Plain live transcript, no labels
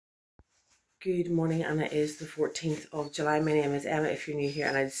Good morning, and it is the 14th of July. My name is Emma if you're new here,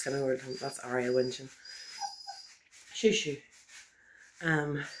 and I just send a word home. That's Aria whinging. Shoo shoo.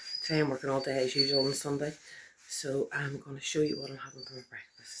 Today I'm working all day as usual on Sunday, so I'm going to show you what I'm having for my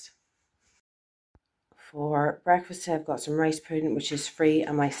breakfast. For breakfast today I've got some rice pudding, which is free,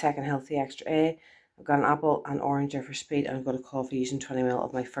 and my second healthy extra A. I've got an apple and orange for speed, and I've got a coffee using 20ml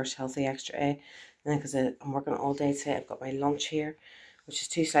of my first healthy extra A. And then because I'm working all day today, I've got my lunch here, which is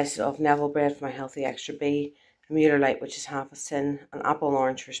 2 slices of Neville bread for my healthy extra B, a Mueller Light, which is half a sin, an apple and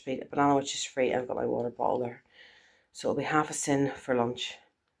orange for speed, a banana, which is free, and I've got my water bottle there. So it'll be half a sin for lunch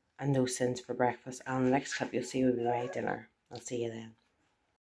and no sins for breakfast. And the next clip you'll see will be my dinner. I'll see you then.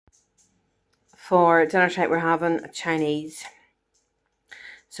 For dinner tonight we're having a Chinese.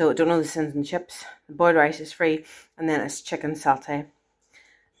 So don't know the sins and chips. The boiled rice is free, and then it's chicken satay.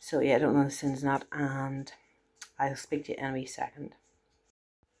 So yeah, I don't know the sins in that, and I'll speak to you in a wee second.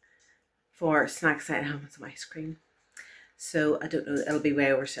 For snacks tonight, I'm having some ice cream. So I don't know, it'll be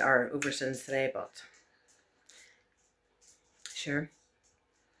way over sins today, but sure.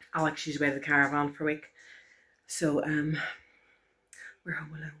 I'll actually away the caravan for a week. So we're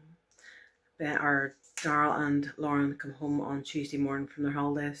home alone. Our Darryl and Lauren come home on Tuesday morning from their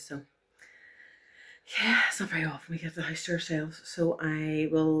holidays, so yeah, it's not very often we get the house to ourselves. So I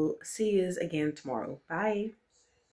will see you again tomorrow. Bye.